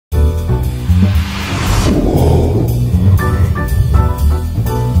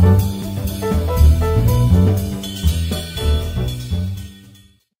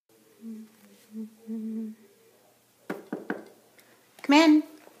Come in.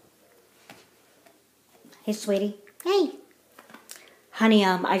 Hey, sweetie. Hey. Honey,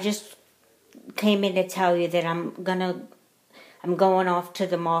 I just came in to tell you that I'm going off to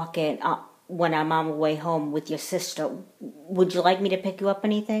the market when I'm on my way home with your sister. Would you like me to pick you up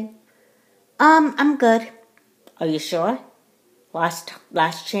anything? I'm good. Are you sure? Last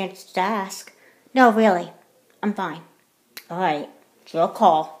chance to ask. No, really. I'm fine. All right. It's your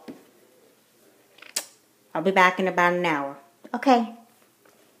call. I'll be back in about an hour. Okay.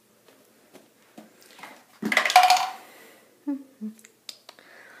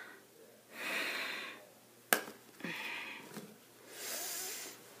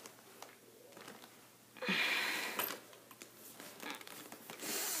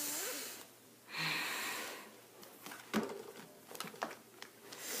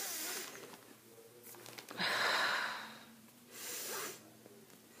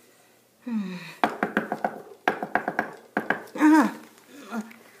 Oh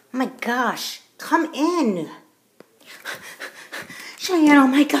my gosh, come in. Cheyann, oh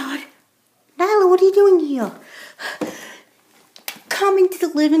my God. Nyla, what are you doing here? Come into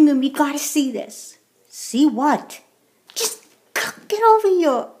the living room, you gotta see this. See what? Just get over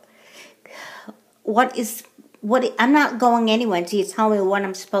here. I'm not going anywhere until you tell me what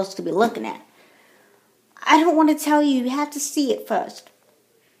I'm supposed to be looking at. I don't want to tell you, you have to see it first.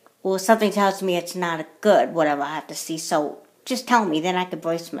 Well, something tells me it's not good, whatever I have to see, so just tell me, then I can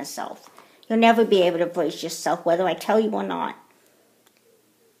brace myself. You'll never be able to brace yourself, whether I tell you or not.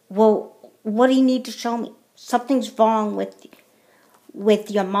 Well, what do you need to show me? Something's wrong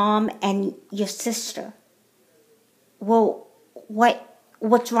with your mom and your sister. Well,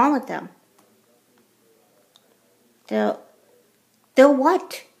 what's wrong with them? They're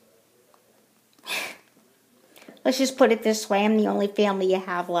what? Let's just put it this way, I'm the only family you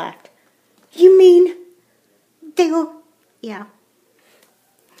have left. You mean yeah.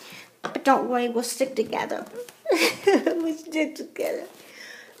 But don't worry, we'll stick together. We'll stick together.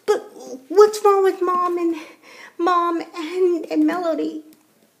 But what's wrong with Mom and Melody?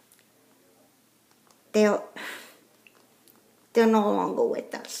 They're no longer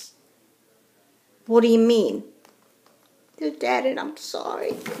with us. What do you mean? They're dead and I'm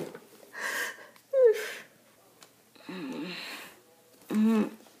sorry.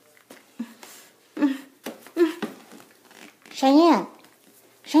 Cheyann.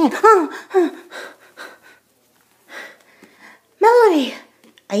 Melody,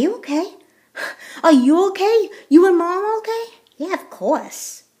 are you okay? Are you okay? You and Mom okay? Yeah, of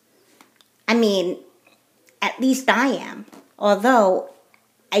course. I mean, at least I am. Although,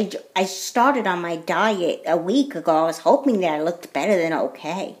 I started on my diet a week ago. I was hoping that I looked better than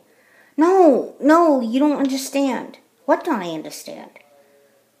okay. No, you don't understand. What don't I understand?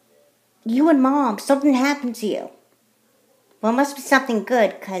 You and Mom, something happened to you. Well, it must be something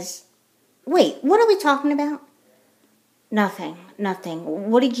good, because... Wait, what are we talking about? Nothing.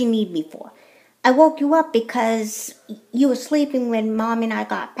 What did you need me for? I woke you up because you were sleeping when Mom and I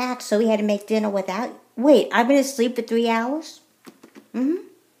got back, so we had to make dinner without you. Wait, I've been asleep for 3 hours? Mm-hmm.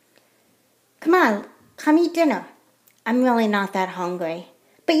 Come on, come eat dinner. I'm really not that hungry.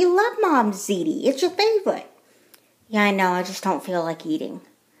 But you love Mom's ziti. It's your favorite. Yeah, I know. I just don't feel like eating.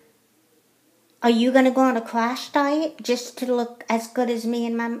 Are you going to go on a crash diet just to look as good as me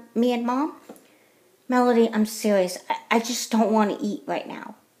and Mom? Melody, I'm serious. I just don't want to eat right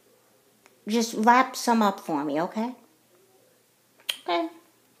now. Just wrap some up for me, okay? Okay.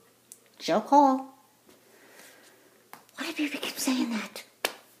 It's your call. Why do people keep saying that?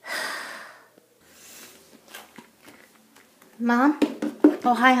 Mom?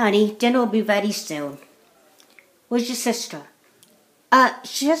 Oh, hi, honey. Dinner will be ready soon. Where's your sister?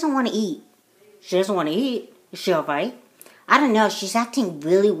 She doesn't want to eat. She doesn't want to eat? Is she alright? I don't know. She's acting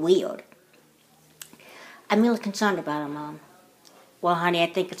really weird. I'm really concerned about her, Mom. Well, honey, I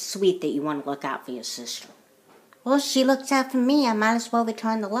think it's sweet that you want to look out for your sister. Well, she looks out for me. I might as well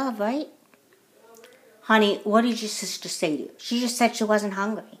return the love, right? Honey, what did your sister say to you? She just said she wasn't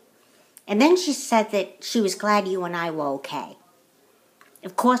hungry. And then she said that she was glad you and I were okay.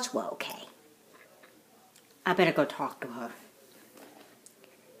 Of course we're okay. I better go talk to her.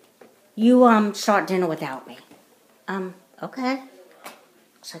 You, start dinner without me. Okay.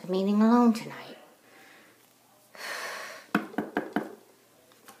 Looks like I'm eating alone tonight.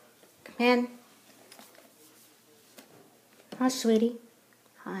 Come in. Hi, sweetie.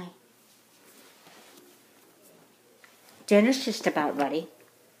 Hi. Dinner's just about ready.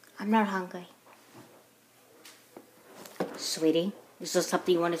 I'm not hungry. Sweetie, is there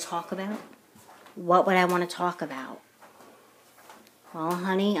something you want to talk about? What would I want to talk about? Well,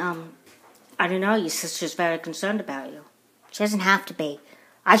 honey, I don't know. Your sister's very concerned about you. She doesn't have to be.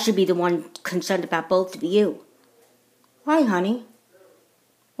 I should be the one concerned about both of you. Why, honey?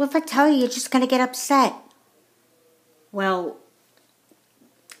 What if I tell you, you're just going to get upset? Well,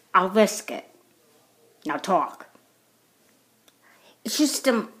 I'll risk it. Now talk. It's just,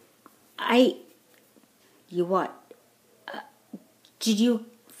 You what? Did you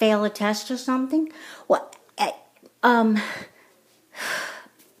fail a test or something? What?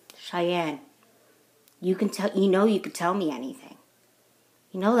 Cheyann, you can tell me anything.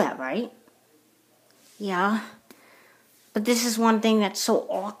 You know that, right? Yeah. But this is one thing that's so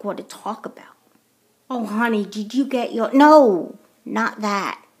awkward to talk about. Oh, honey, did you get your... No, not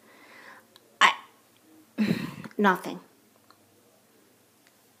that. Nothing.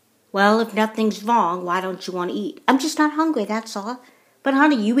 Well, if nothing's wrong, why don't you want to eat? I'm just not hungry, that's all. But,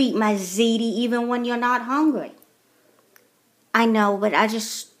 honey, you eat my ziti even when you're not hungry. I know, but I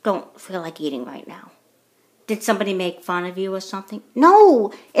just don't feel like eating right now. Did somebody make fun of you or something?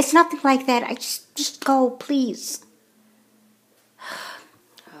 No, it's nothing like that. I just go, please.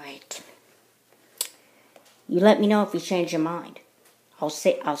 All right. You let me know if you change your mind. I'll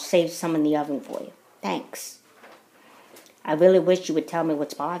save some in the oven for you. Thanks. I really wish you would tell me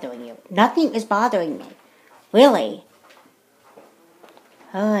what's bothering you. Nothing is bothering me. Really.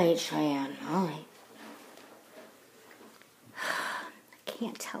 All right, Cheyann. All right. I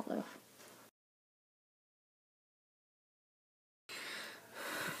can't tell her.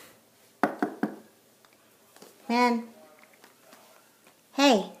 Man.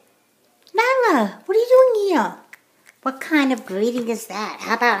 Hey. Nyla, what are you doing here? What kind of greeting is that?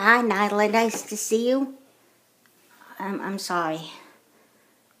 How about, hi, Nyla, nice to see you? I'm sorry.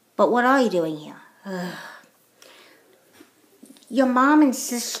 But what are you doing here? Your mom and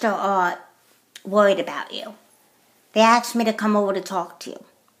sister are worried about you. They asked me to come over to talk to you.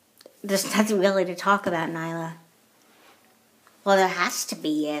 There's nothing really to talk about, Nyla. Well, there has to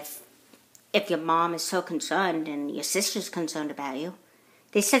be if your mom is so concerned and your sister's concerned about you.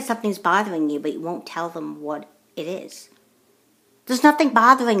 They said something's bothering you, but you won't tell them what it is. There's nothing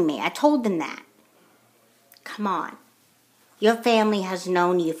bothering me. I told them that. Come on. Your family has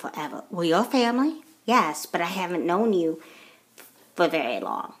known you forever. Well, your family? Yes, but I haven't known you for very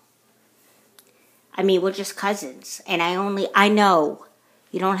long. I mean, we're just cousins. And I know.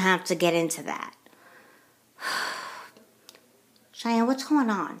 You don't have to get into that. Cheyann, what's going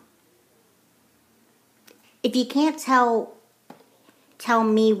on? If you can't tell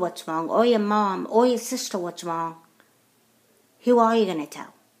me what's wrong, or your mom, or your sister what's wrong, who are you going to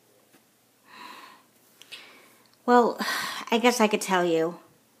tell? Well, I guess I could tell you.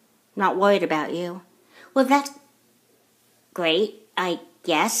 I'm not worried about you. Well, that's great, I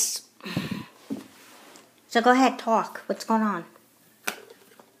guess. So go ahead, talk. What's going on?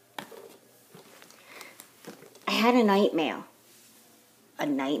 I had a nightmare. A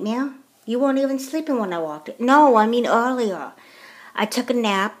nightmare? You weren't even sleeping when I walked in. No, I mean earlier. I took a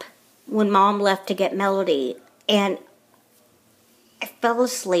nap when Mom left to get Melody, and I fell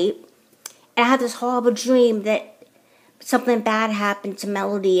asleep, and I had this horrible dream that something bad happened to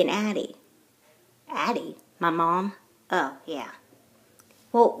Melody and Addie. Addie? My mom? Oh, yeah.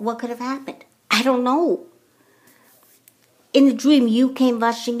 Well, what could have happened? I don't know. In the dream, you came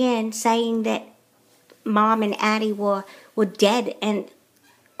rushing in saying that Mom and Addie were dead, and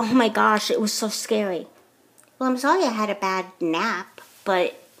oh my gosh, it was so scary. Well, I'm sorry I had a bad nap,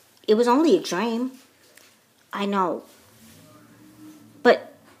 but it was only a dream. I know.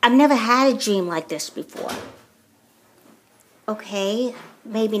 But I've never had a dream like this before. Okay,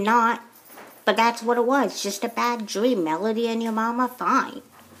 maybe not, but that's what it was, just a bad dream. Melody and your mom are fine.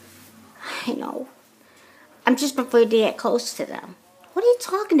 I know. I'm just afraid to get close to them. What are you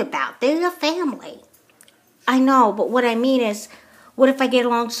talking about? They're your family. I know, but what I mean is, what if I get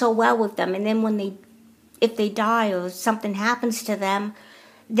along so well with them, and then if they die or something happens to them,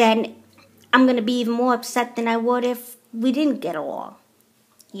 then I'm going to be even more upset than I would if we didn't get along.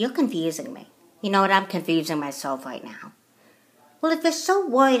 You're confusing me. You know what? I'm confusing myself right now. Well, if you're so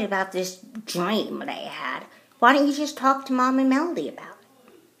worried about this dream that I had, why don't you just talk to Mom and Melody about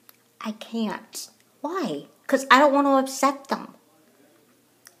it? I can't. Why? Because I don't want to upset them.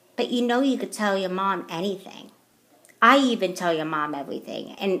 But you know you could tell your mom anything. I even tell your mom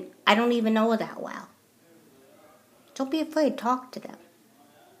everything, and I don't even know her that well. Don't be afraid. Talk to them.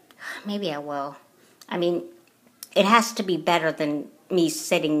 Maybe I will. I mean, it has to be better than me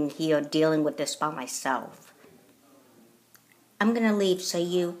sitting here dealing with this by myself. I'm going to leave so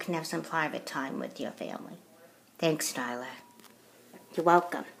you can have some private time with your family. Thanks, Nyla. You're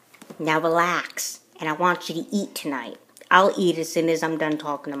welcome. Now relax, and I want you to eat tonight. I'll eat as soon as I'm done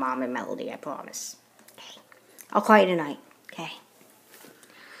talking to Mom and Melody, I promise. Okay. I'll call you tonight. Okay.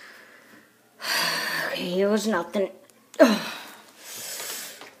 Okay, here was nothing. Ugh.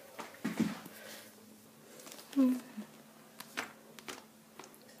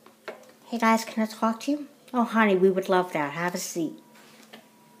 Hey guys, can I talk to you? Oh, honey, we would love that. Have a seat.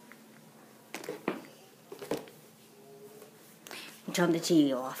 Turn the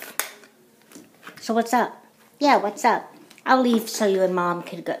TV off. So what's up? Yeah, what's up? I'll leave so you and Mom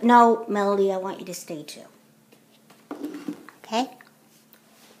can go. No, Melody, I want you to stay too. Okay?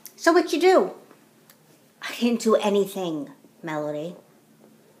 So what'd you do? I didn't do anything, Melody.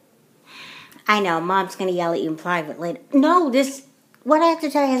 I know, Mom's gonna yell at you in private later. No, what I have to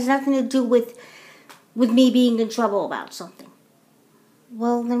tell you has nothing to do with me being in trouble about something.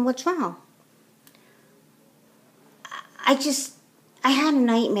 Well, then what's wrong? I had a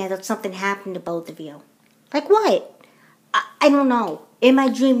nightmare that something happened to both of you. Like what? I don't know. In my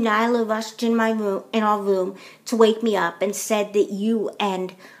dream, Nyla rushed in our room to wake me up and said that you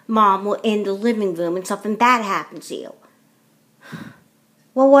and Mom were in the living room and something bad happened to you.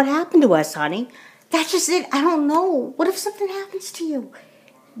 Well, what happened to us, honey? That's just it. I don't know. What if something happens to you?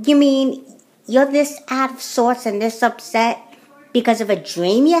 You mean you're this out of sorts and this upset because of a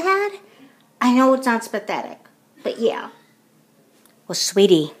dream you had? I know it sounds pathetic, but yeah. Well,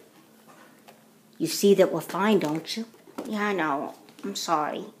 sweetie, you see that we're fine, don't you? Yeah, I know. I'm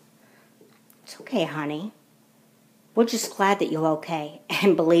sorry. It's okay, honey. We're just glad that you're okay.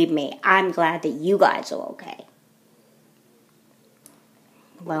 And believe me, I'm glad that you guys are okay.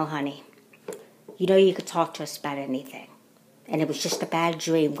 Well, honey, you know you could talk to us about anything. And it was just a bad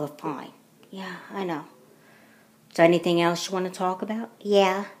dream. We're fine. Yeah, I know. Is there anything else you want to talk about?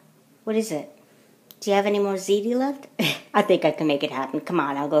 Yeah. What is it? Do you have any more ziti left? I think I can make it happen. Come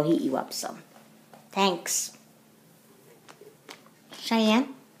on, I'll go heat you up some. Thanks. Cheyann?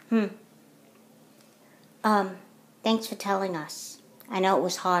 Thanks for telling us. I know it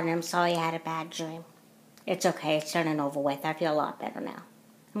was hard and I'm sorry I had a bad dream. It's okay, it's done and over with. I feel a lot better now.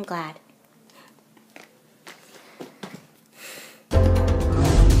 I'm glad.